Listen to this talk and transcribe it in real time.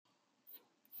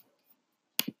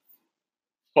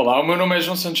Olá, o meu nome é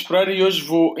João Santos Pereira e hoje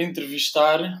vou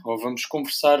entrevistar, ou vamos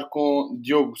conversar com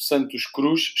Diogo Santos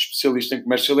Cruz, especialista em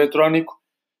comércio eletrónico,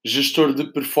 gestor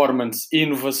de performance e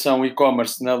inovação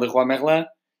e-commerce na Leroy Merlin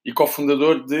e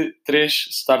cofundador de 3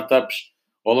 startups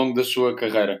ao longo da sua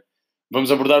carreira.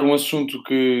 Vamos abordar um assunto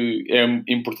que é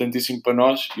importantíssimo para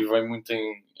nós e vem muito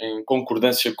em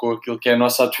concordância com aquilo que é a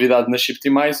nossa atividade na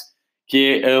Shiptimize,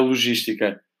 que é a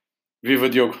logística. Viva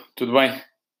Diogo, tudo bem?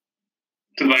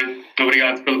 Tudo bem, muito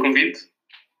obrigado pelo convite.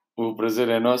 O prazer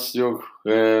é nosso, Diogo.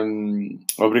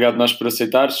 Obrigado nós por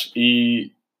aceitares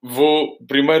e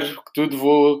primeiro que tudo,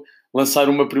 vou lançar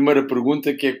uma primeira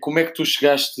pergunta que é como é que tu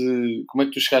chegaste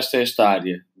a esta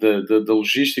área da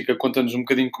logística? Conta-nos um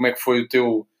bocadinho como é que foi o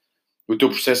teu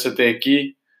processo até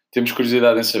aqui. Temos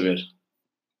curiosidade em saber.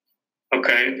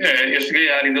 Ok, eu cheguei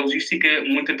à área da logística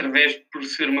muito através por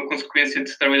ser uma consequência de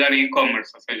se trabalhar em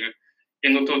e-commerce, ou seja, eu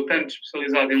não estou tanto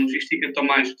especializado em logística, estou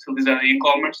mais especializado em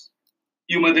e-commerce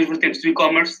e uma das vertentes do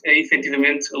e-commerce é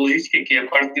efetivamente a logística, que é a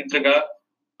parte de entregar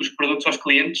os produtos aos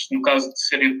clientes, no caso de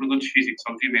serem produtos físicos,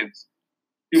 obviamente.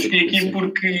 Eu cheguei aqui Sim.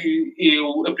 porque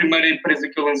a primeira empresa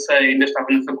que eu lancei ainda estava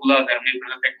na faculdade, era uma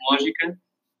empresa tecnológica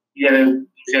e era um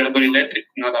gerador elétrico,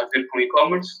 nada a ver com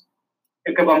e-commerce.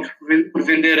 Acabámos por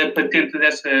vender a patente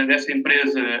dessa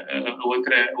empresa a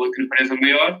outra empresa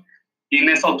maior e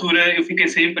nessa altura eu fiquei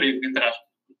sem emprego, entre aspas.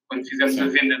 Quando fizemos a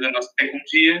Sim. venda da nossa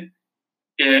tecnologia,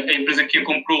 a empresa que a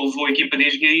comprou levou a equipa de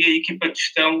engenharia e a equipa de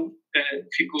gestão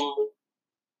ficou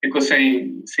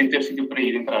sem ter sítio para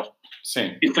ir, entre aspas.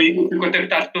 Sim. E fui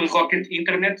contactado pela Rocket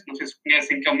Internet, não sei se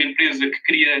conhecem, que é uma empresa que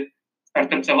cria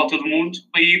startups à volta do mundo,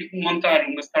 para ir montar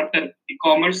uma startup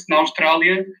e-commerce na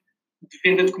Austrália de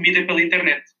venda de comida pela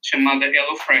internet, chamada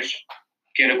HelloFresh,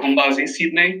 que era com base em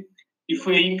Sydney, e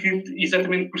foi aí que,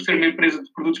 exatamente por ser uma empresa de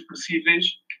produtos perecíveis,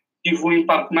 tive um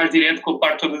impacto mais direto com a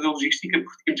parte toda da logística,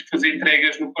 porque tínhamos que fazer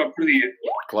entregas no próprio dia.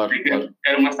 Claro.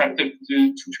 Era uma startup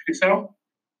de subscrição,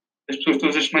 as pessoas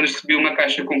todas as semanas recebiam uma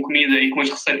caixa com comida e com as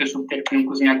receitas do que é que iam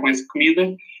cozinhar com essa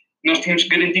comida. Nós tínhamos que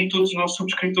garantir que todos os nossos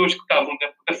subscritores que estavam na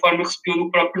plataforma recebiam no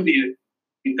próprio dia.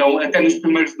 Então, até nos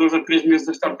primeiros 2 ou 3 meses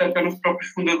da startup, eram os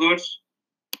próprios fundadores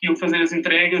que iam fazer as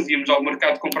entregas, íamos ao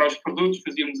mercado comprar os produtos,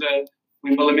 fazíamos o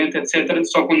embalamento, etc.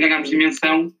 Só quando ganhámos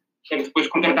dimensão, depois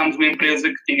contratámos uma empresa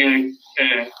que tinha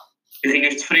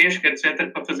carrinhas de fresco,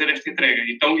 etc., para fazer esta entrega.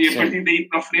 Então, e a partir daí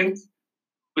para a frente,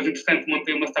 depois, entretanto,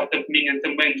 montei uma startup minha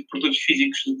também de produtos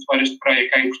físicos de toalhas de praia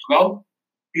cá em Portugal,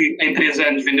 que em 3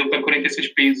 anos vendeu para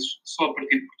 46 países só a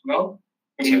partir de Portugal.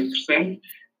 Foi muito interessante.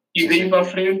 E daí para a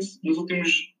frente, nos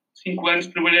últimos 5 anos,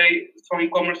 trabalhei só em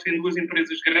e-commerce em 2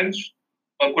 empresas grandes,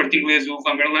 a Corte Inglês e o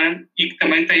Leroy Merlin, e que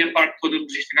também tem a parte toda de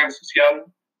logística associada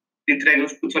de entrega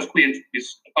dos produtos aos clientes. Por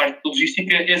isso, a parte de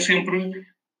logística é sempre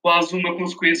quase uma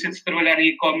consequência de se trabalhar em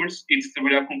e-commerce e de se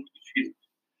trabalhar com produtos físicos.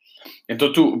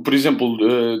 Então tu, por exemplo,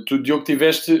 Diogo,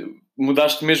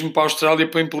 mudaste mesmo para a Austrália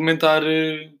para implementar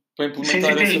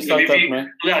essa startup, não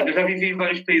é? Aliás, eu já vivi em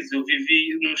vários países. Eu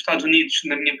vivi nos Estados Unidos,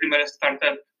 na minha primeira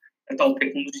startup, a tal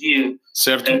tecnologia.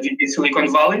 Certo. Vivi em Silicon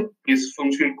Valley, por isso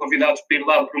fomos mesmo convidados para ir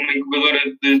lá para uma incubadora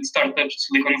de startups de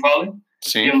Silicon Valley.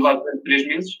 Sim. Ia lá durante 3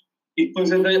 meses. E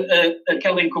depois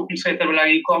aquela em que eu comecei a trabalhar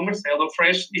em e-commerce, a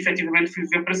HelloFresh, efetivamente fui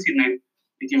viver para Sydney.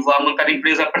 E estive lá a montar a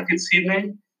empresa a partir de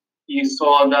Sydney e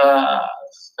só há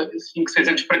 5, 6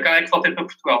 anos para cá é que voltei para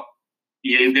Portugal.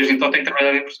 E desde então tenho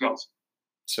trabalhado em Portugal.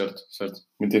 Certo.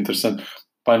 Muito interessante.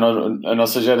 Pá, a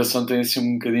nossa geração tem assim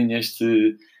um bocadinho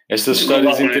estas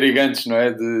histórias intrigantes, não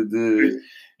é?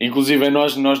 Inclusive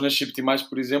nós na Shiptimize,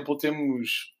 por exemplo,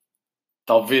 temos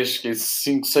talvez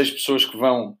 5, 6 pessoas que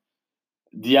vão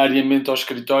diariamente ao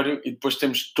escritório e depois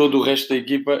temos todo o resto da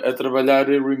equipa a trabalhar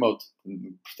remote.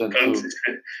 Portanto,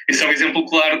 isso é um exemplo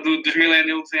claro dos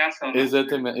millennials em ação.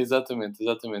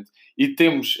 Exatamente. E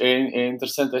temos, é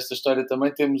interessante esta história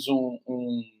também, temos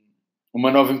uma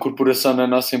nova incorporação na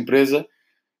nossa empresa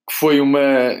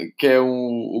que é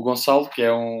o Gonçalo, que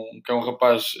é um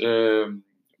rapaz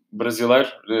brasileiro,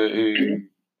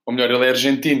 ou melhor, ele é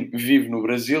argentino, vive no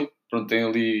Brasil, pronto, tem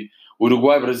ali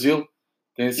Uruguai, Brasil,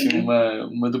 tem assim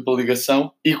uma dupla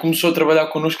ligação e começou a trabalhar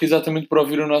connosco exatamente para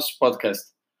ouvir o nosso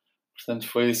podcast. Portanto,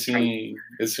 foi assim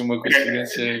uma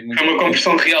coincidência muito... Foi uma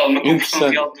conversão real,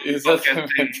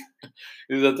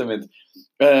 Exatamente.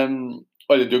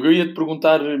 Olha, Diogo, eu ia-te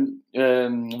perguntar,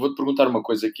 vou-te perguntar uma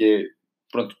coisa que é,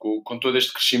 pronto, com todo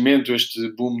este crescimento,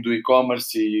 este boom do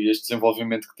e-commerce e este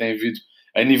desenvolvimento que tem havido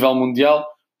a nível mundial,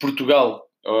 Portugal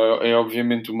é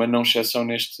obviamente uma não exceção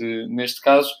neste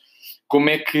caso.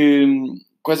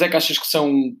 Quais é que achas que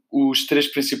são os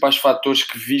 3 principais fatores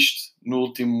que viste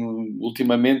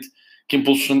ultimamente que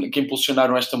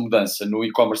impulsionaram esta mudança no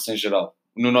e-commerce em geral?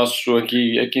 no nosso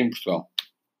aqui em Portugal?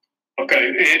 Ok,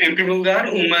 em primeiro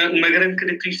lugar, uma grande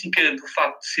característica do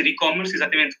facto de ser e-commerce,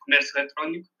 exatamente comércio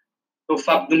eletrónico, é o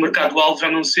facto do mercado-alvo já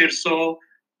não ser só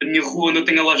a minha rua onde eu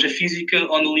tenho a loja física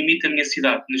ou no limite a minha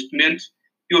cidade. Neste momento,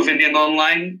 eu vendendo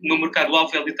online, o meu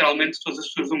mercado-alvo é literalmente todas as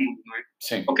pessoas do mundo, não é?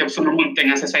 Sim. Qualquer pessoa no mundo que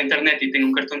tenha acesso à internet e tenha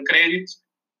um cartão de crédito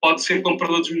pode ser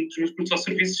comprador dos meus produtos ou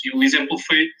serviços. E o exemplo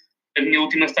foi a minha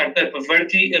última startup, a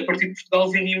Verti. A partir de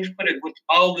Portugal vendíamos para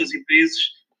Guatemala e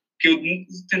países que eu,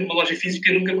 tendo uma loja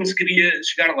física, nunca conseguiria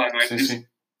chegar lá, não é? Sim.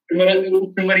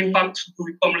 O primeiro impacto do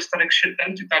e-commerce estar a crescer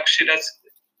tanto, e está a crescer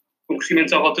com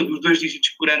crescimentos à volta dos 2 dígitos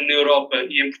por ano na Europa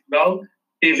e em Portugal,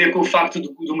 tem a ver com o facto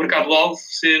do mercado-alvo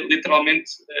ser literalmente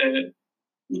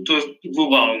o todo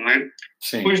global, não é?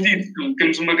 Sim. Depois disso,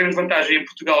 temos uma grande vantagem em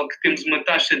Portugal, que temos uma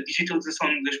taxa de digitalização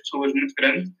das pessoas muito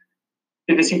grande.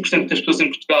 75% das pessoas em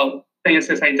Portugal têm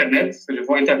acesso à internet, ou seja,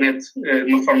 vão à internet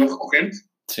de uma forma recorrente.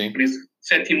 Sim. Por isso,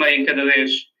 7,5 em cada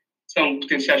 10 são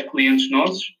potenciais clientes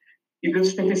nossos. E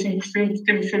desses 75%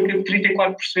 temos cerca de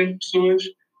 34% de pessoas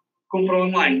que compram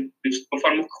online, de uma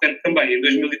forma recorrente também. Em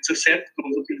 2017,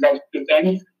 nos últimos dados que eu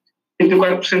tenho,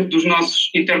 34% dos nossos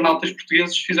internautas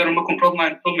portugueses fizeram uma compra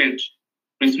online, pelo menos.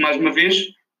 Por isso, mais uma vez,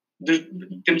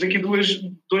 temos aqui dois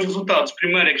resultados.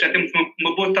 Primeiro é que já temos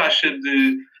uma boa taxa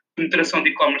de penetração de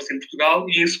e-commerce em Portugal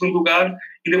e, em segundo lugar,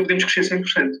 ainda podemos crescer 100%.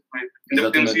 Não é? Ainda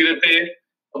podemos ir até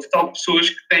ao total de pessoas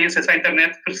que têm acesso à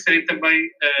internet para serem também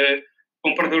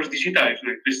compradores digitais.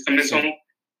 Não é? Por isso também são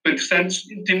interessantes.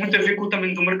 Tem muito a ver com o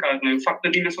tamanho do mercado. Não é? O facto da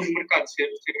dimensão do mercado ser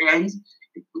grande,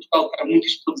 e Portugal está muito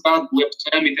especializado, o Web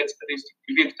Summit, etc., esse tipo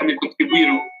de evento também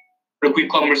contribuíram para que o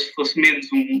e-commerce fosse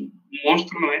menos um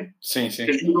monstro, não é? Sim.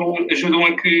 Ajudam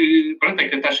a que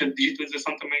a taxa de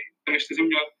digitalização também esteja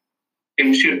melhor.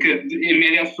 Temos em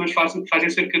média, as pessoas fazem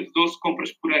cerca de 12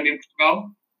 compras por ano em Portugal.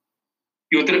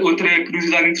 E outra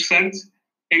curiosidade interessante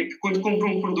é que quando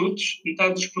compram produtos,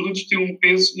 metade dos produtos tem um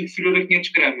peso inferior a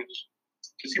 500 gramas.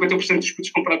 50% dos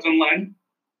produtos comprados online.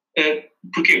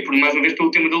 Porquê? Por, mais uma vez,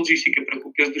 pelo tema da logística, para que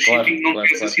o peso do shipping não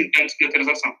pese assim tanto na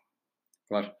transação.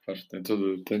 Claro.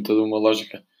 Tem toda uma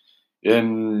lógica.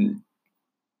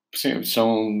 Sim,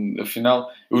 afinal,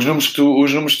 os números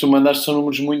que tu mandaste são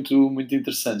números muito, muito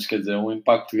interessantes, quer dizer, um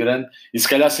impacto grande. E se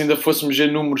calhar se ainda fôssemos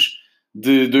ver números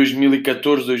de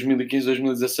 2014, 2015,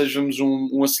 2016, vemos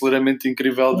um aceleramento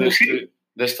incrível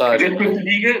desta área. Quer dizer, que eu te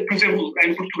diga, por exemplo,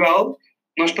 em Portugal,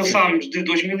 nós passámos de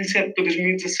 2007 para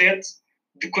 2017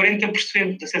 de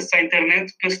 40% de acesso à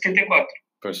internet para 74%.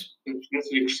 Pois.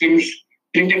 Crescemos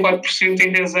 34%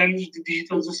 em 10 anos de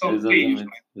digitalização do país.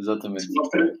 Exatamente.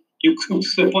 E o que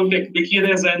se aponta é que daqui a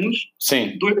 10 anos,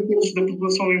 2/3 da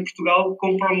população em Portugal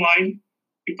compra online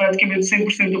e praticamente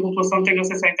 100% da população tem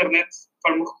acesso à internet de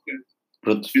forma recorrente.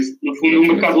 Pronto. No fundo, o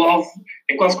mercado-alvo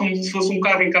é quase como se fosse um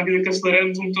carro em que, à medida que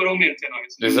aceleramos, o motor aumenta, não é?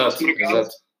 Exato.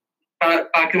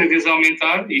 Está cada vez a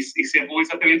aumentar e isso é bom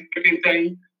exatamente para quem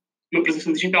tem uma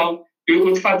presença digital.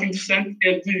 Outro fato interessante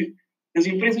é das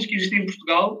empresas que existem em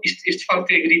Portugal, este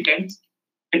facto é gritante,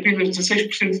 apenas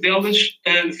 16% delas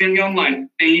vendem online,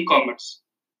 em e-commerce.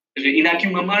 Ou seja, ainda há aqui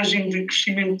uma margem de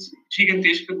crescimento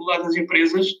gigantesca do lado das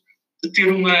empresas de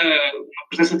ter uma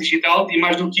presença digital e,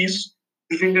 mais do que isso,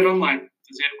 de vender online,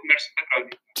 fazer o comércio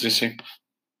eletrónico. Sim.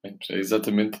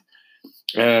 Exatamente.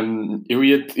 Eu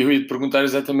ia te perguntar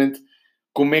exatamente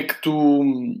como é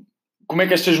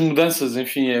que estas mudanças,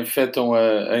 enfim, afetam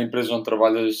a empresa onde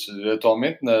trabalhas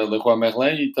atualmente, na Leroy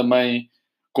Merlin, e também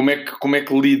como é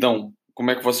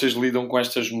que vocês lidam com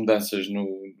estas mudanças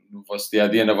no vosso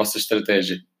dia-a-dia, na vossa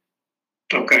estratégia?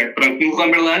 Ok, pronto. No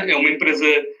Leroy Merlin é uma empresa,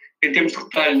 em termos de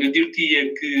retalho, eu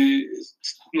diria que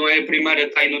se não é a primeira,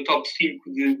 está aí no top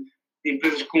 5 de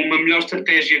empresas com uma melhor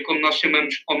estratégia, como nós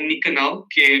chamamos, omnicanal,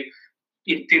 que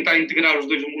é tentar integrar os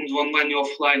dois mundos, online e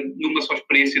offline, numa só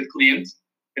experiência de cliente.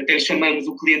 Até lhe chamamos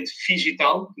o cliente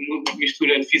digital,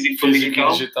 mistura de físico com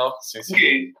digital.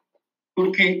 Sim.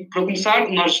 Porque, para começar,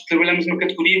 nós trabalhamos numa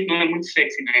categoria que não é muito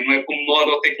sexy, não é como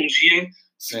moda ou tecnologia,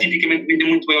 que tipicamente vendem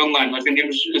muito bem online. Nós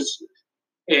vendemos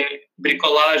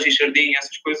bricolagem, jardim,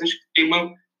 essas coisas, que tem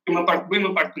uma parte boa e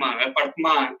uma parte má. A parte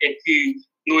má é que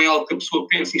não é algo que a pessoa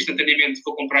pense instantaneamente,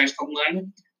 vou comprar isto online,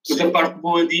 mas a parte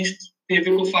boa disto tem a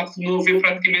ver com o facto de não haver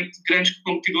praticamente grandes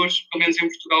competidores, pelo menos em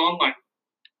Portugal, online.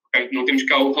 Okay? Não temos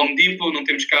cá o Home Depot, não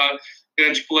temos cá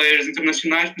grandes players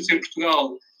internacionais, por isso em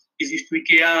Portugal existe o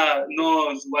IKEA,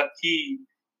 nós, o Aqui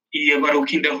e agora o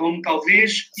Kinder Home,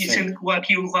 talvez, e sendo que o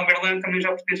Aqui e o Leroy Merlin também já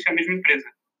pertencem à mesma empresa.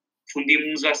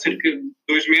 Fundimos-nos há cerca de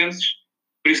 2 meses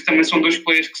Por isso também são dois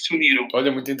players que se uniram.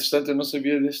 Olha, muito interessante, eu não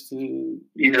sabia deste...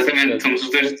 Exatamente,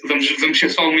 vamos ser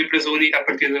só uma empresa única a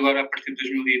partir de agora, a partir de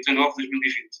 2019,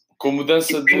 2020. Com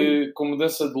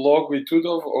mudança de logo e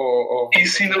tudo?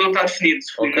 Isso ainda não está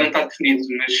definido,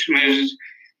 mas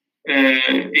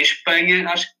em Espanha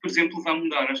acho que, por exemplo, vai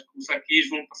mudar. Acho que os Aquis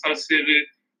vão passar a ser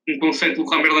um conceito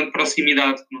do Hammerland de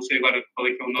proximidade, não sei agora qual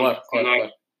é que é o nome.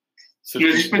 Claro.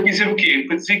 Mas isto para dizer o quê?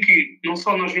 Para dizer que não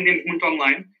só nós vendemos muito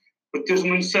online, para teres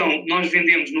uma noção, nós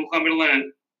vendemos no Hammerland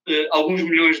alguns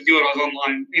milhões de euros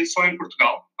online, só em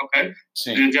Portugal, ok?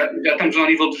 Sim. Já estamos ao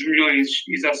nível dos milhões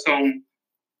e já são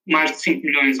mais de 5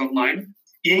 milhões online.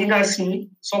 E ainda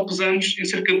assim, só pesamos em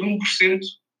cerca de 1%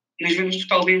 nas vendas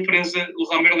total da empresa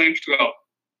do Hammerland em Portugal.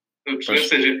 Ou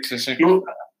seja,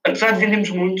 apesar de vendermos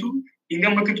muito, ainda é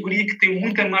uma categoria que tem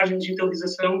muita margem de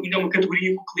digitalização, ainda é uma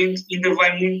categoria que o cliente ainda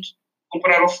vai muito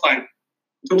comprar offline.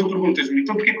 Então tu perguntas-me,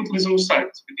 então porquê que utilizam o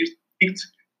site? Digo-te,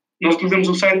 nós utilizamos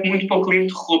o site muito para o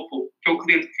cliente roubo, que é o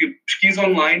cliente que pesquisa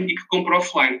online e que compra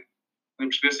offline.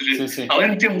 Ou seja,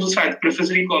 além de termos o site para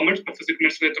fazer e-commerce, para fazer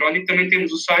comércio eletrónico, também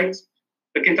temos o site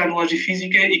para quem está na loja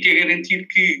física e quer garantir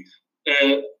que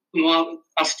não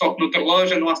há stock noutra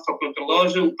loja, não há stock noutra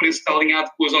loja, o preço está alinhado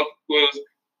com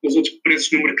os outros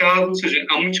preços no mercado. Ou seja,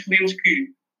 há muitos clientes que,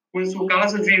 com a sua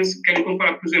casa, querem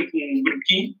comprar, por exemplo, um Burger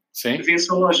King, vêem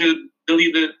se a loja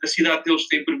dali da cidade deles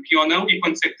tem Burger King ou não, e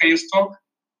quando é que têm stock,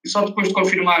 e só depois de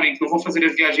confirmarem que não vão fazer a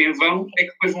viagem em vão, é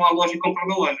que depois vão à loja e compram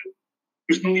na loja.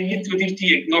 Por isso, no limite, eu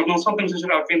diria que nós não só estamos a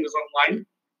gerar vendas online,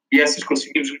 e essas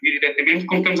conseguimos medir diretamente,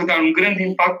 como estamos a dar um grande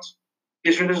impacto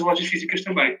nas vendas de lojas físicas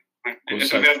também,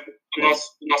 através do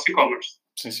nosso e-commerce.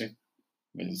 Sim.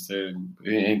 Mas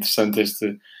é interessante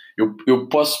este... Eu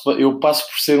passo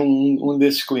por ser um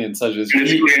desses clientes, às vezes.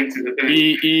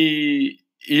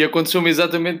 E aconteceu-me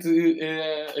exatamente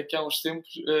aqui há uns tempos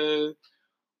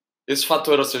esse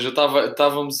fator, ou seja,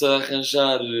 estávamos a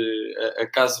arranjar a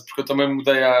casa, porque eu também me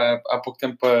mudei há pouco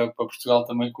tempo para Portugal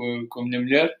também com a minha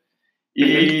mulher,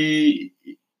 e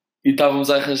estávamos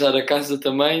a arranjar a casa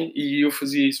também, e eu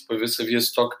fazia isso para ver se havia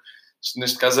stock.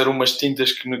 Neste caso eram umas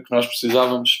tintas que nós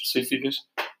precisávamos específicas,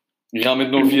 e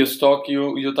realmente não havia stock, e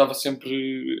eu estava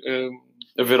sempre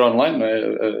a ver online, não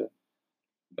é?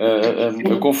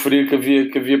 A conferir que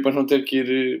havia para não ter que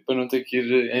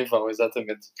ir em vão,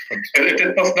 exatamente. Eu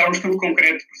até posso dar um estudo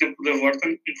concreto, por exemplo, da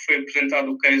Vorten, que foi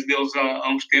apresentado o case deles há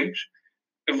uns tempos.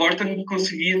 A Vorten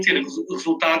conseguia ter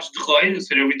resultados de ROI, ou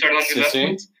seja, Return on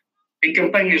Investment, em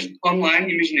campanhas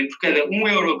online. Imagina, por cada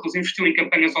 €1 que eles investiam em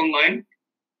campanhas online,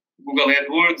 Google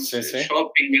AdWords,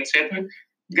 Shopping, etc.,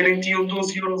 garantiam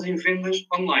 12 euros em vendas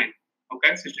online. Ok?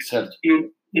 Ou seja,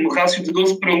 tinham um rácio de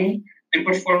 12:1 em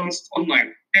performance online.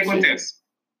 O que acontece?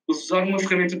 Eles usaram uma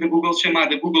ferramenta da Google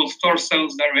chamada Google Store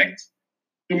Sales Direct,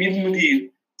 que permite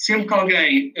medir sempre que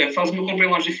alguém faz uma compra em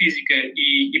loja física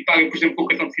e paga, por exemplo, com o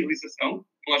cartão de fidelização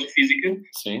em loja física.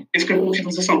 Esse cartão de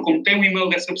fidelização, como tem o e-mail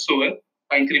dessa pessoa,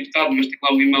 está encriptado, mas tem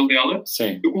lá o e-mail dela,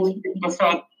 eu consigo,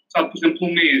 passado, por exemplo,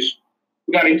 um mês,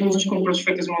 pegar em todas as compras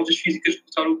feitas em lojas físicas,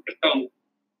 usar o cartão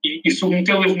e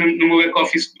submetê-las no meu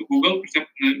back-office do Google, por exemplo,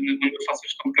 onde eu faço a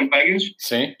gestão de campanhas,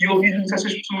 e ouvir-me se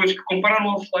essas pessoas que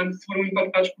compraram offline foram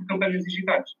impactadas por campanhas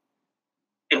digitais.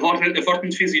 A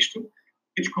Vorten fez isto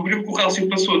e descobriu que o rácio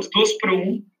passou de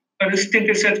 12:1 para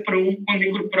 77:1 quando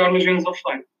incorporaram as vendas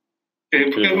offline.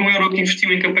 Por cada €1 que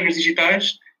investiu em campanhas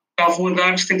digitais, estavam a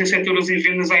dar 77 euros em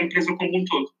vendas à empresa como um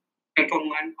todo, tanto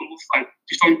online como offline.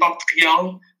 Isto é um impacto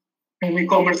real que o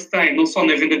e-commerce tem, não só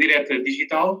na venda direta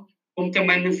digital, como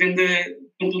também na venda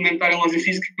complementar em loja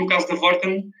física, que no caso da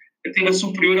Vorten, até era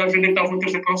superior à venda que estavam a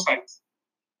trazer para o site.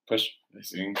 Pois,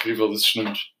 é incrível esses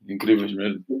números, incríveis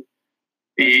mesmo.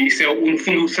 E isso é, no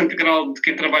fundo, o santo grau de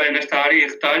quem trabalha nesta área,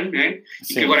 retalho, né?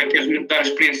 E que agora queres dar a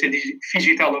experiência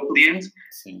digital ao cliente,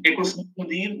 é conseguir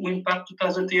medir o impacto que tu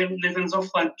estás a ter nas vendas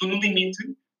offline. Tu, no limite,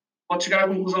 podes chegar à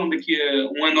conclusão daqui a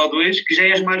 1 ano ou 2 que já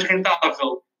és mais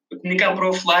rentável a comunicar para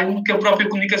offline que a própria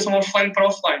comunicação offline para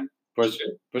offline. Pois.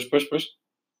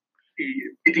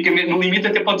 E, tipicamente, no limite,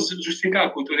 até podes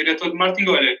justificar com o teu diretor de marketing: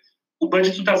 olha, o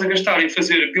budget que tu estás a gastar em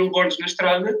fazer billboards na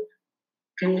estrada,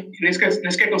 que nem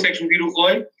sequer consegues medir o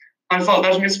ROI, mas vale,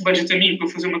 dás-me esse budget a mim para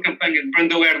fazer uma campanha de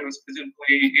brand awareness, por exemplo,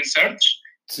 em search,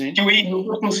 que eu aí não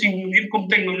consigo medir como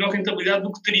tenho uma melhor rentabilidade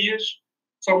do que terias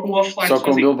só com o offline. Só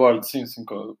com o billboard, sim,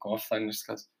 com offline neste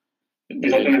caso.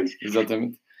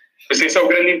 Exatamente. Mas esse é o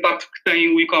grande impacto que tem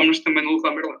o e-commerce também no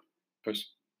Hammerland. Pois.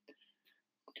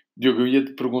 Diogo, eu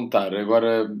ia-te perguntar,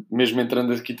 agora mesmo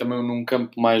entrando aqui também num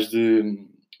campo mais de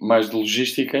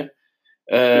logística,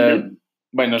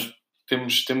 bem, nós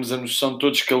temos a noção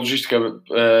todos que a logística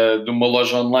de uma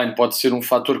loja online pode ser um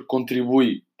fator que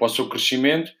contribui para o seu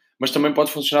crescimento, mas também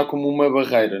pode funcionar como uma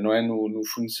barreira, não é?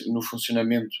 No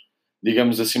funcionamento,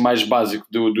 digamos assim, mais básico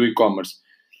do e-commerce.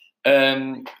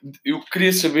 Eu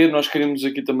queria saber, nós queremos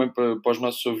aqui também para os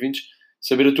nossos ouvintes,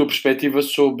 saber a tua perspectiva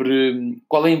sobre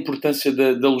qual é a importância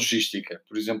da logística,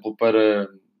 por exemplo, para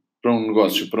um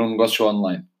negócio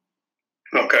online.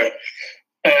 Ok.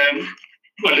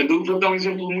 Olha, vou dar um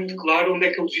exemplo muito claro onde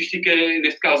é que a logística,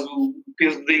 neste caso o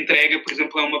peso da entrega, por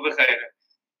exemplo, é uma barreira.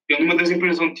 Eu, numa das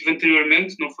empresas onde estive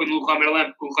anteriormente, não foi no Leroy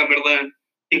Merlin, porque o Leroy Merlin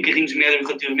tem carrinhos médios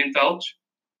relativamente altos,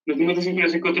 mas numa das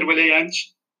empresas em que eu trabalhei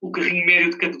antes, o carrinho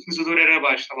médio de cada utilizador era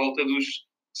abaixo, à volta dos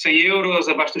 100 euros,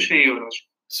 abaixo dos 100 euros.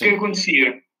 Sim. O que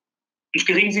acontecia? Nos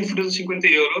carrinhos inferiores a 50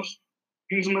 euros,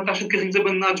 tínhamos uma taxa de carrinhos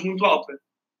abandonados muito alta.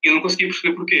 E eu não conseguia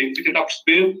perceber porquê. Fui tentar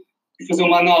perceber, fui fazer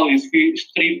uma análise, fui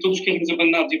extrair todos os carrinhos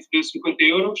abandonados inferiores a 50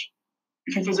 euros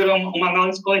e fui fazer uma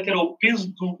análise de qual é que era o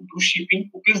peso do shipping,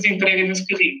 o peso de entrega nesse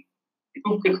carrinho.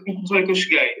 Então, a conclusão é que eu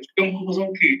cheguei? Eu cheguei a uma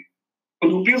conclusão que,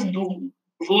 quando o peso do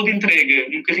valor de entrega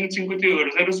num carrinho de 50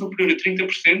 euros era superior a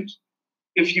 30%,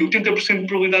 havia 80% de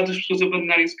probabilidade das pessoas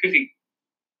abandonarem esse carrinho.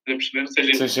 Estás a perceber?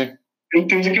 Ou seja, sim.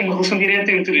 Temos aqui uma relação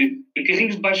direta entre em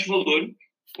carrinhos de baixo valor,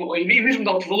 e mesmo de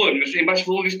alto valor, mas em baixo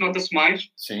valor isto nota-se mais.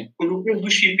 Sim. Quando o preço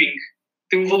do shipping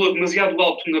tem um valor demasiado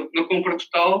alto na compra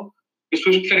total, as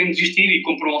pessoas preferem desistir e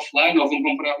compram offline ou vão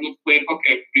comprar no player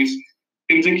qualquer. Por isso,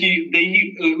 temos aqui,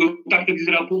 daí, eu estava a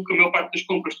dizer há pouco que a maior parte das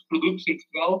compras de produtos em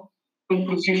Portugal são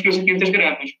produtos inferiores a 500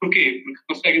 gramas. Porquê? Porque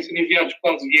conseguem ser enviados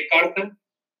quase via carta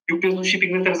e o peso do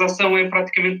shipping na transação é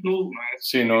praticamente nulo, não é?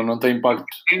 Sim, não tem impacto,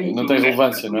 não tem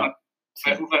relevância, não é?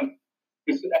 É relevante.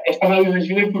 Esta análise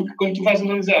ajuda porque quando tu vais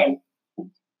analisar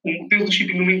o peso do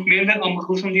shipping numa encomenda, há uma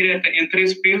relação direta entre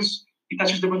esse peso e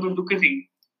taxas de abandono do carrinho.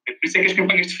 Por isso é que as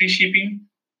campanhas de free shipping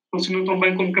funcionam tão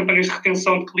bem como campanhas de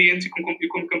retenção de clientes e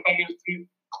como campanhas de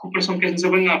recuperação de carrinhos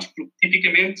abandonados, porque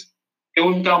tipicamente é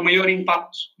onde dá o maior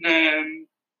impacto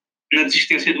na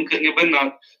desistência de um carrinho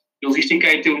abandonado. A logística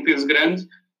aí tem um peso grande.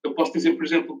 Eu posso dizer, por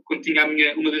exemplo, que quando tinha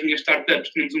uma das minhas startups,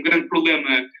 tínhamos um grande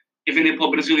problema em vender para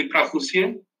o Brasil e para a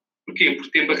Rússia. Porquê?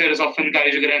 Porque tem barreiras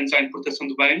alfandegárias grandes à importação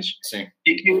de bens. Sim.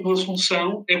 E aqui a tua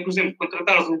solução é, por exemplo,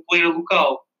 contratares um player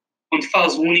local onde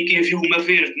faz um único envio uma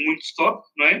vez de muito stock,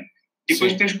 não é? E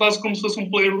depois tens quase como se fosse um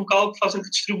player local que faz a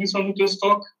redistribuição do teu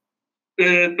stock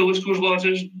pelas tuas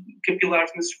lojas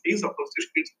capilares nesses países ou pelos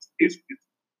teus clientes nesses países.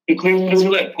 Um cliente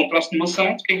brasileiro comprasse no meu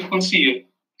site, o que é que acontecia?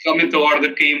 Realmente a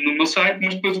order caía no meu site,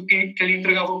 mas depois quem lhe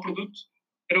entregava o produto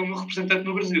era o meu representante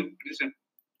no Brasil, por exemplo.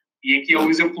 E aqui é um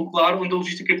exemplo claro onde a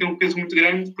logística tem um peso muito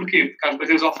grande. Porquê? Porque há as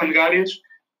barreiras alfandegárias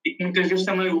e que muitas vezes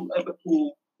também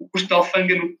o custo da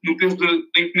alfândega no peso da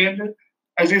encomenda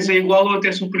às vezes é igual ou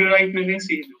até superior à encomenda em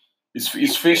si.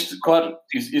 Isso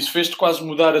fez-te quase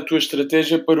mudar a tua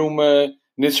estratégia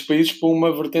nesses países para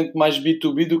uma vertente mais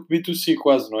B2B do que B2C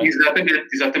quase, não é?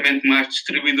 Exatamente, mais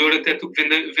distribuidor até do que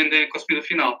vende a consumidor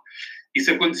final.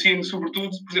 Isso acontecia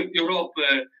sobretudo, por exemplo,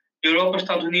 Europa,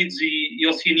 Estados Unidos e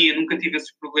Oceania nunca tive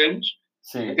esses problemas.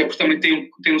 Sim. Até porque também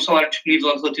tem um salário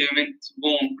disponível relativamente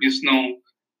bom, por isso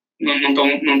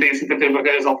não tem assim tantas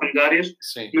barreiras alfandegárias.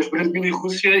 Sim. Mas Brasil e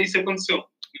Rússia isso aconteceu.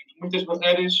 Muitas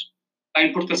barreiras à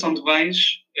importação de bens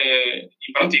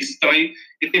e pronto, isso também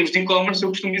em termos de e-commerce eu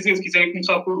costumo dizer, se quiserem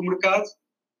começar por o mercado,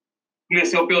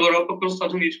 comecem ou pela Europa ou pelos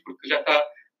Estados Unidos, porque já está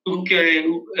tudo o que é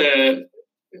o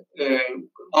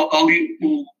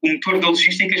motor da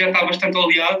logística já está bastante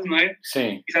oleado, não é?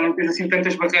 Sim. E já não tens assim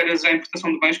tantas barreiras à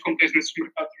importação de bens como tens nesses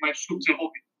mercados mais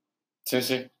subdesenvolvidos.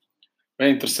 Sim. É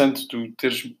interessante tu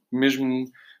teres mesmo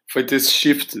feito esse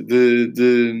shift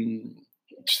de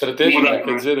estratégia, não é?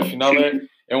 Quer dizer, afinal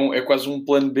é quase um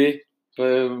plano B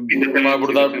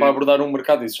para abordar um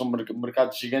mercado. E são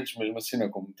mercados gigantes mesmo assim, não é?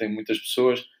 Como tem muitas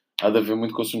pessoas, há de haver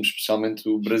muito consumo, especialmente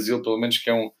o Brasil, pelo menos, que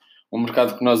é um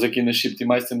mercado que nós aqui na Shifty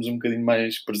Mais temos um bocadinho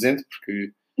mais presente,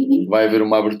 porque vai haver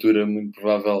uma abertura muito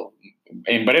provável,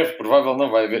 em breve,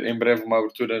 vai haver em breve uma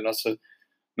abertura nossa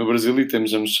no Brasil e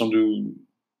temos a noção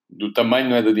do tamanho,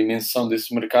 não é? Da dimensão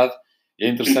desse mercado. E é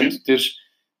interessante teres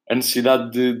a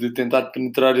necessidade de tentar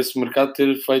penetrar esse mercado,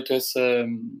 ter feito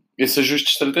esse ajuste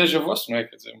de estratégia vosso, não é?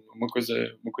 Quer dizer, uma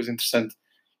coisa interessante.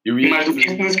 Mais do que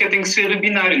isso, nem sequer tem que ser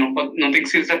binário, não tem que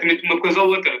ser exatamente uma coisa ou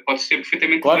outra, pode ser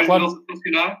perfeitamente claro. a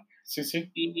funcionar. Sim.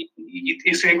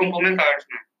 E serem complementares,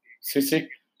 não é? Sim.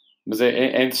 Mas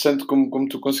é interessante como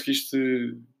tu conseguiste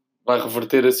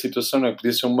reverter a situação, não é?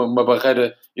 Podia ser uma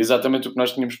barreira, exatamente o que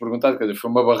nós tínhamos perguntado, quer dizer, foi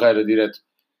uma barreira direto.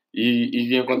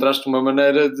 E encontraste uma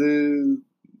maneira de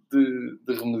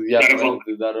remediar,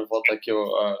 de dar a volta aqui a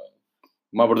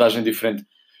uma abordagem diferente.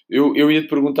 Eu ia-te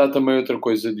perguntar também outra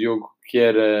coisa, Diogo, que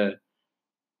era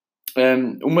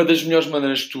uma das melhores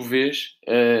maneiras que tu vês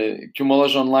que uma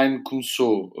loja online que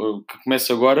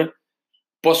começa agora,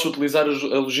 possa utilizar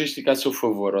a logística a seu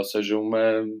favor. Ou seja,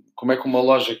 como é que uma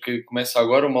loja que começa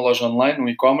agora, uma loja online, um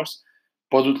e-commerce,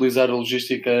 pode utilizar a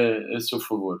logística a seu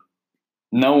favor.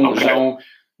 Não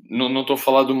estou a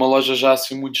falar de uma loja já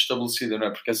assim muito estabelecida, não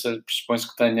é? Porque essa pressupõe-se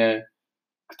que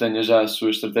tenha já a sua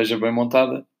estratégia bem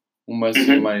montada, uma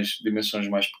assim mais dimensões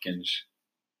mais pequenas.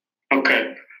 Ok.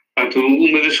 Portanto,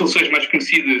 uma das soluções mais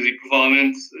conhecidas e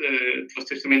provavelmente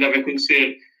vocês também devem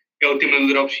conhecer é o tema do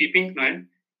dropshipping, não é?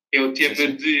 É o tema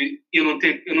de eu não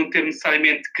ter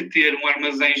necessariamente que ter um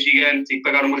armazém gigante e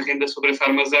pagar uma renda sobre esse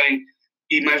armazém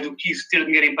e mais do que isso ter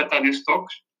dinheiro empatado em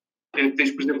estoques.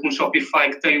 Tens, por exemplo, um Shopify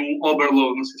que tem um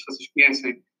Overload, não sei se vocês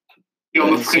conhecem. É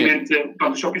uma ferramenta,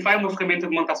 o Shopify é uma ferramenta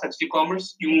de montar sites de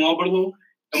e-commerce e um Overload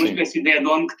é uma espécie de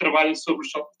add-on que trabalha sobre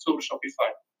o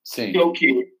Shopify. Sim. Que é o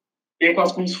quê? É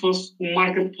quase como se fosse um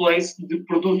marketplace de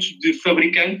produtos de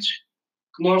fabricantes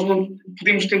que nós não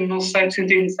podemos ter no nosso site sem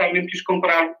ter necessariamente que os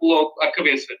comprar logo à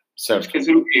cabeça. Certo. Quer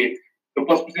dizer o quê? Eu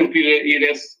posso, por exemplo, ir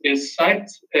a esse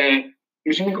site.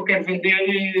 Imagina que eu quero vender,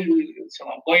 sei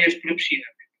lá, boias para a piscina.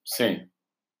 Sim.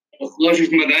 Relógios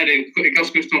de madeira, aquelas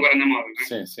coisas que estão agora na moda, não é?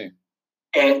 Sim, sim.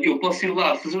 Eu posso ir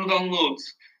lá, fazer o download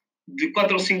de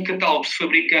 4 ou 5 catálogos de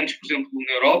fabricantes, por exemplo,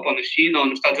 na Europa, ou na China, ou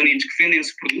nos Estados Unidos, que vendem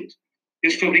esse produto.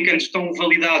 Esses fabricantes estão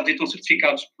validados e estão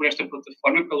certificados por esta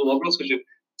plataforma, pelo Obra, ou seja,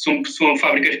 são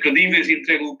fábricas credíveis e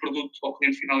entregam o produto ao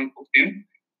cliente final em pouco tempo.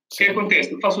 O que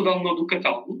acontece? Eu faço o download do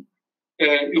catálogo,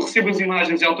 eu recebo as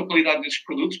imagens de alta qualidade desses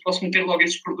produtos, posso meter logo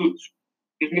esses produtos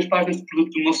nas minhas páginas de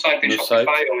produto do meu site, em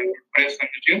Shopify ou em WordPress, ou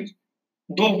em Magento,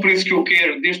 dou o preço que eu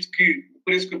quero, desde que o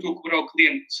preço que eu estou a cobrar ao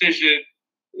cliente seja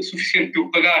suficiente para eu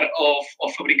pagar ao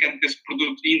fabricante desse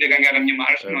produto e ainda ganhar a minha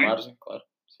margem, não é? Margem, claro.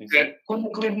 Sim. Quando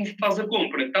o cliente me faz a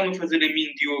compra, está-me a fazer a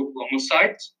mim, Diogo, ao meu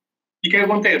site, e o que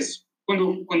acontece?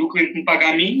 Quando o cliente me paga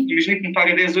a mim, imagina que me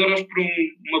paga 10 euros por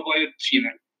uma boia de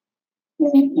piscina.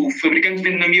 O fabricante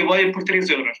vende na minha boia por 3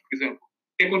 euros, por exemplo.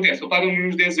 O que acontece? Eu pago-me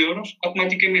os 10 euros,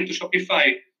 automaticamente o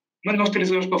Shopify manda os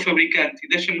 3 euros para o fabricante e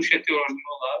deixa-me os 7 euros do meu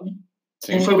lado.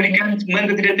 Sim. O fabricante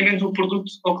manda diretamente o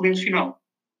produto ao cliente final.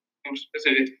 Ou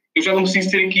seja, eu já não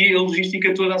preciso ter aqui a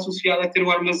logística toda associada a ter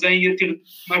o armazém e a ter,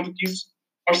 mais do que isso,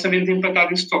 orçamento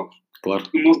empatado em estoque. Claro.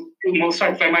 O meu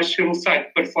site vai mais ser um site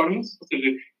de performance, ou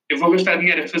seja, eu vou gastar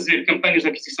dinheiro a fazer campanhas de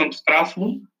aquisição de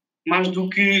tráfego, mais do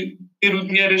que ter o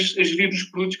dinheiro a gerir os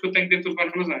produtos que eu tenho dentro do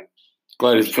armazém.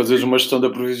 Claro, e se fazeres uma gestão de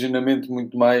aprovisionamento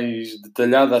muito mais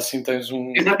detalhada, assim tens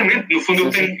um... Exatamente, no fundo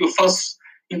eu faço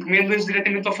encomendas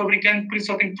diretamente ao fabricante, por isso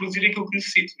só tenho que produzir aquilo que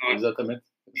necessito, não é? Exatamente.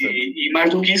 E mais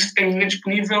do que isso, tenho dinheiro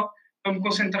disponível para me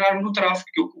concentrar no tráfego.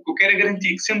 O que eu quero é garantir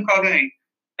que sempre que alguém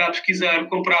está a pesquisar,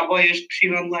 comprar boias de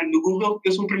piscina online no Google,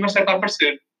 eu sou o primeiro site a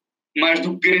aparecer. Mais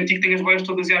do que garantir que tenho as boias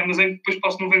todas em armazém, que depois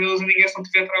posso não vendê-las a ninguém se não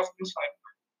tiver tráfego no site.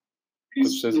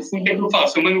 Isso, no fundo, o que é que eu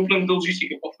faço? Eu mando um plano de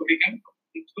logística para o fabricante, para o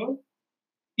produtor,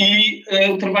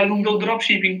 e trabalho num modelo de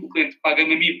dropshipping. O cliente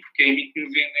paga-me a mim, porque é a mim que me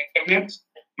vende na internet,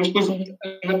 mas depois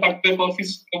na parte do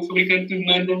back-office o fabricante me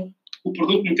manda o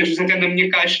produto, muitas vezes até na minha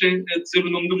caixa, a dizer o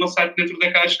nome do meu site dentro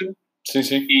da caixa.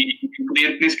 Sim. E o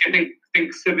cliente nem sequer tem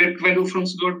que saber que vem do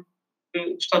fornecedor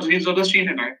dos Estados Unidos ou da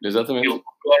China, não é? Exatamente. Ele,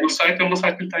 lá no site, é o meu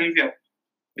site que lhe está a enviar.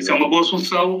 Isso é uma boa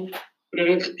solução para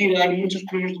retirar muitos dos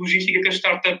problemas de logística que as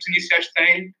startups iniciais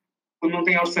têm quando não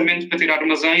têm orçamento para tirar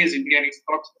armazéns e dinheiro em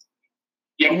stocks.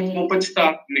 E é muito bom para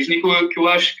testar. Imagina que eu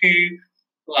acho que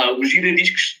os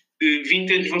giradiscos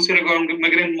vintage vão ser agora uma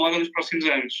grande moda nos próximos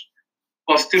anos.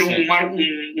 Posso ter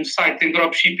um site em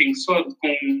dropshipping só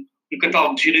com um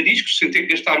catálogo de giradiscos, sem ter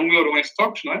que gastar €1 em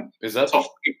stocks, não é? Exato.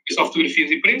 Só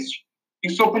fotografias e preços. E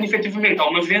só quando efetivamente há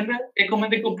uma venda é que eu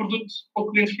mando aquele produto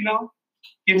ao cliente final.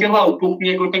 E até lá, o pouco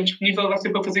dinheiro que eu tenho disponível vai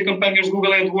ser para fazer campanhas de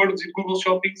Google AdWords e de Google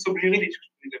Shopping sobre giradiscos,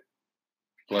 por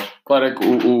exemplo. Claro é que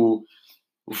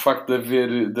o facto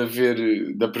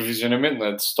de aprovisionamento, não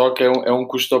é? De stock é um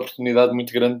custo de oportunidade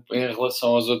muito grande em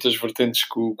relação às outras vertentes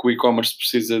que o e-commerce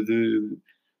precisa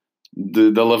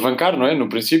de alavancar, não é? No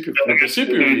princípio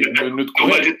e no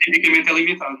decorrer. O budget tipicamente é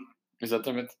limitado.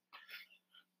 Exatamente.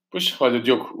 Pois, olha,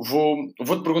 Diogo,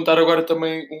 vou-te perguntar agora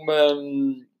também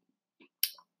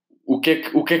o que é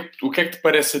que te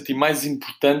parece a ti mais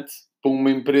importante para uma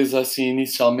empresa assim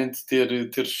inicialmente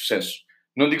ter sucesso?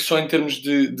 Não digo só em termos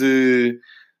de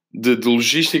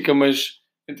logística, mas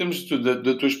em termos de tudo,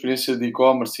 da tua experiência de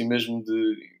e-commerce e mesmo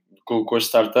com as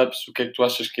startups, o que é que tu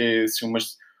achas que é assim,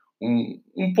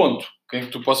 um ponto em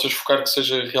que tu possas focar que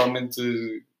seja realmente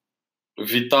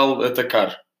vital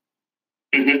atacar?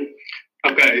 Uhum.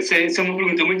 Ok, isso é uma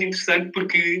pergunta muito interessante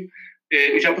porque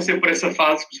eu já passei por essa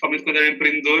fase, principalmente quando era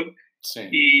empreendedor. Sim.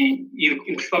 E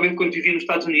principalmente quando vivia nos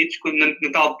Estados Unidos, quando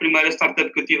na tal primeira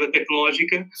startup que eu tive, a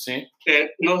tecnológica, Sim.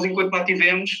 Nós, enquanto lá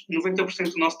tivemos,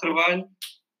 90% do nosso trabalho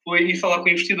foi ir falar com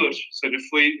investidores, ou seja,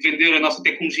 foi vender a nossa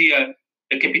tecnologia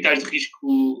a capitais de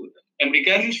risco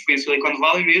americanos, foi a Silicon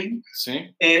Valley mesmo.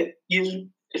 Sim. E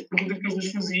as perguntas que eles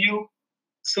nos faziam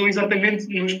são exatamente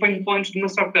nos pain points de uma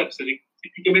startup, ou seja,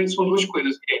 tipicamente são duas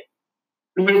coisas.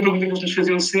 A primeira pergunta que eles nos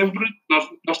faziam sempre,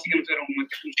 nós tínhamos, era uma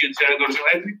tecnologia de geradores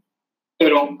elétricos,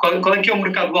 era qual é que é o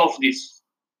mercado-alvo disso?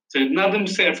 Ou seja, nada me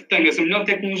serve que tenhas a melhor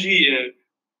tecnologia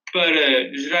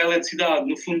para gerar eletricidade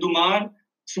no fundo do mar,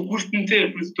 se o custo de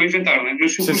meter, estou a inventar, não é?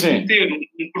 Mas se o custo de meter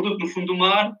um produto no fundo do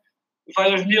mar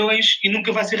vai aos milhões e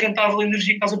nunca vai ser rentável a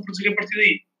energia que estás a produzir a partir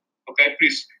daí. Ok? Por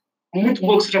isso, muito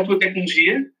boa que seja a tua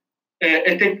tecnologia,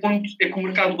 até que ponto é que o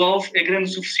mercado-alvo é grande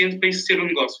o suficiente para isso ser um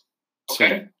negócio.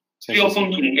 Ok? E é o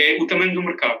ponto 1, é o tamanho do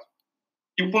mercado.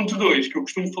 E o ponto 2, que eu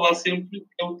costumo falar sempre,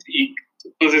 e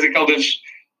todas aquelas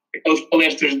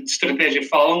palestras de estratégia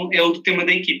falam, é o do tema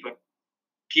da equipa.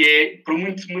 Que é, por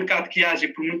muito mercado que haja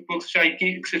e por muito pouco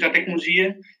que seja a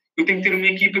tecnologia, eu tenho que ter uma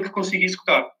equipa que consiga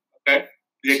executar. Ok?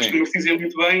 Costuma-se dizer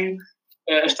muito bem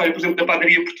a história, por exemplo, da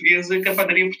padaria portuguesa, que a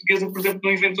padaria portuguesa, por exemplo,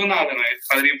 não inventou nada, não é? A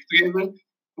padaria portuguesa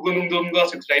pegou num modelo de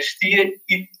negócio que já existia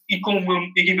e com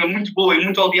uma equipa muito boa e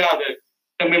muito aliada,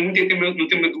 também muito no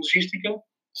tema de logística,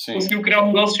 conseguiu criar um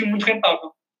negócio muito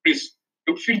rentável. Por isso,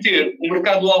 eu prefiro ter um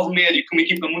mercado-alvo médio com uma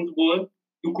equipa muito boa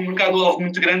do que um mercado-alvo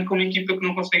muito grande com uma equipa que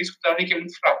não consegue executar e que é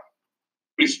muito fraca.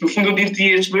 Por isso, no fundo, eu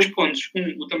diria estes dois pontos.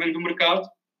 O tamanho do mercado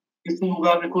e, em segundo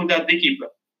lugar, a qualidade da equipa.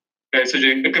 Ou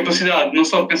seja, a capacidade não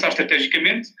só de pensar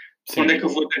estrategicamente, onde é que eu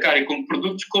vou atacar e como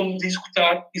produtos, como de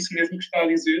executar isso mesmo que está a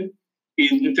dizer e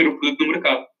de meter o produto no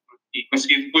mercado. E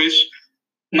conseguir depois,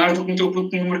 mais do que meter o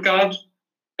produto no mercado,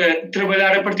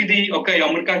 trabalhar a partir daí. Ok, há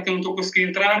um mercado que eu não estou a conseguir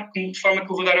entrar, de forma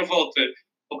que eu vou dar a volta.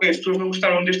 Ok, as pessoas não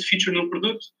gostaram deste feature no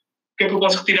produto, o que é que eu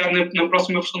posso retirar na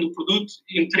próxima versão do produto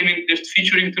em detrimento deste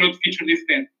feature e meter outro feature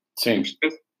diferente? Sim.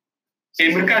 É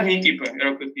mercado e equipa,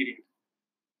 era o que eu diria.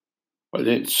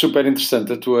 Olha, super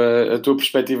interessante a tua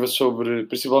perspectiva sobre,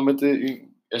 principalmente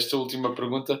esta última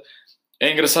pergunta.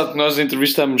 É engraçado que nós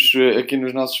entrevistamos aqui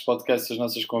nos nossos podcasts, as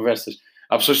nossas conversas.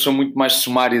 Há pessoas que são muito mais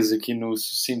sumárias aqui no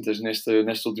sucintas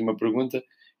nesta última pergunta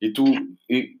e tu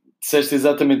disseste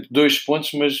exatamente 2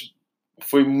 pontos, mas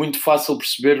foi muito fácil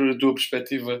perceber a tua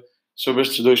perspectiva sobre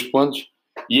estes 2 pontos.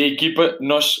 E a equipa,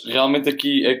 nós realmente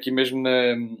aqui mesmo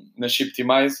na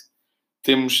Shiptimize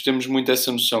temos muito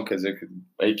essa noção, quer dizer, que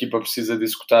a equipa precisa de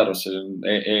executar, ou seja,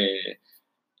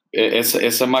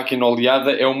 essa máquina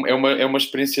oleada é uma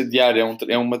experiência diária,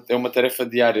 é uma tarefa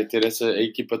diária, ter a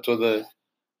equipa toda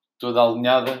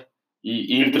alinhada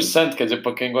e interessante, quer dizer,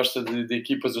 para quem gosta de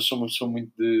equipas, eu sou uma pessoa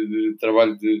muito de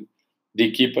trabalho de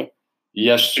equipa e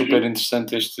acho super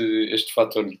interessante este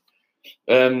fator.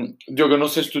 Diogo, eu não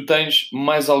sei se tu tens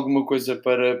mais alguma coisa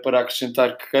para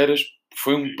acrescentar que queiras.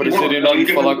 Foi um prazer enorme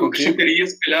falar contigo. Eu acrescentaria,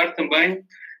 se calhar, também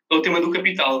o tema do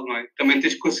capital, não é? Também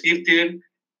tens de conseguir ter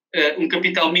um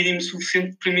capital mínimo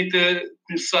suficiente que permita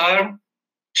começar,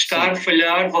 testar,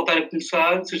 falhar, voltar a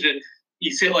começar. Ou seja,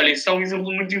 isso é um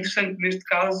exemplo muito interessante neste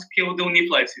caso, que é o da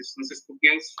Uniplaces. Não sei se tu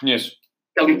conheces. Conheço.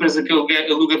 Aquela empresa que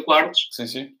aluga quartos.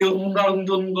 Sim. Eles mudaram o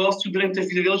modelo de negócio durante a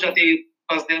vida deles, já tem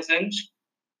quase 10 anos,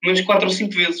 mas 4 ou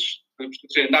 5 vezes.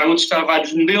 Andaram a testar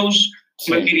vários modelos,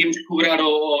 como é que iríamos cobrar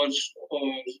aos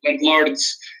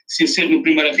landlords, se ia ser na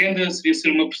primeira renda, se ia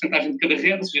ser uma porcentagem de cada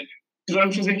renda. Ou seja,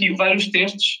 vamos fazer aqui vários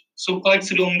testes sobre qual é que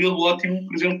seria um modelo ótimo,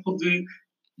 por exemplo, de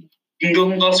modelo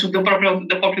de negócio da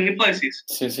própria Uniplaces.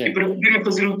 Sim. E para poderem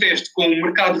fazer o teste com um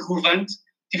mercado relevante,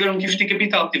 tiveram que investir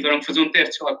capital, tiveram que fazer um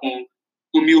teste, sei lá, com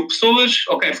 1000 pessoas,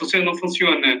 ok, funciona ou não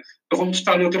funciona, vamos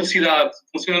testar noutra cidade,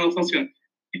 funciona ou não funciona.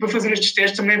 E para fazer estes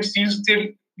testes também é preciso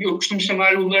ter, eu costumo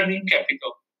chamar o learning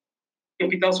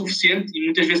capital suficiente, e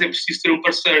muitas vezes é preciso ter um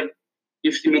parceiro de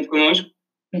investimento connosco,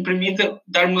 que me permita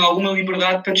dar-me alguma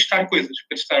liberdade para testar coisas,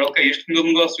 para testar, ok, este modelo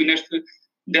de negócio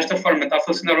desta forma está a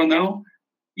funcionar ou não,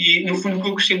 e no fundo o que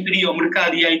eu acrescentaria ao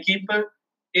mercado e à equipa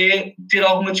é ter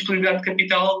alguma disponibilidade de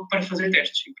capital para fazer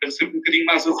testes, e para ser um bocadinho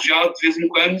mais arrojado de vez em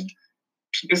quando,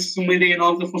 perceber se uma ideia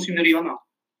nova funcionaria ou não.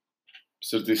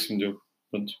 Certíssimo, Diogo.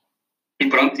 Pronto. E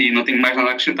pronto, e não tenho mais nada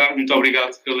a acrescentar. Muito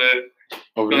obrigado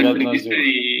pela entrevista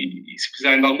e se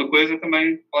precisarem de alguma coisa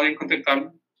também podem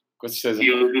contactar-me. Com certeza. E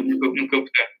eu nunca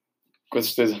puder. Com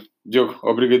certeza. Diogo,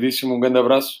 obrigadíssimo, um grande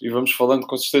abraço e vamos falando,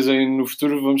 com certeza no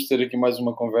futuro vamos ter aqui mais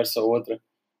uma conversa ou outra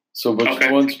sobre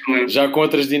outros pontos, já com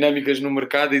outras dinâmicas no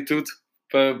mercado e tudo,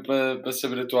 para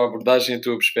saber a tua abordagem e a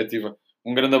tua perspectiva.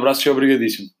 Um grande abraço e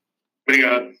obrigadíssimo.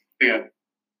 Obrigado. Obrigado.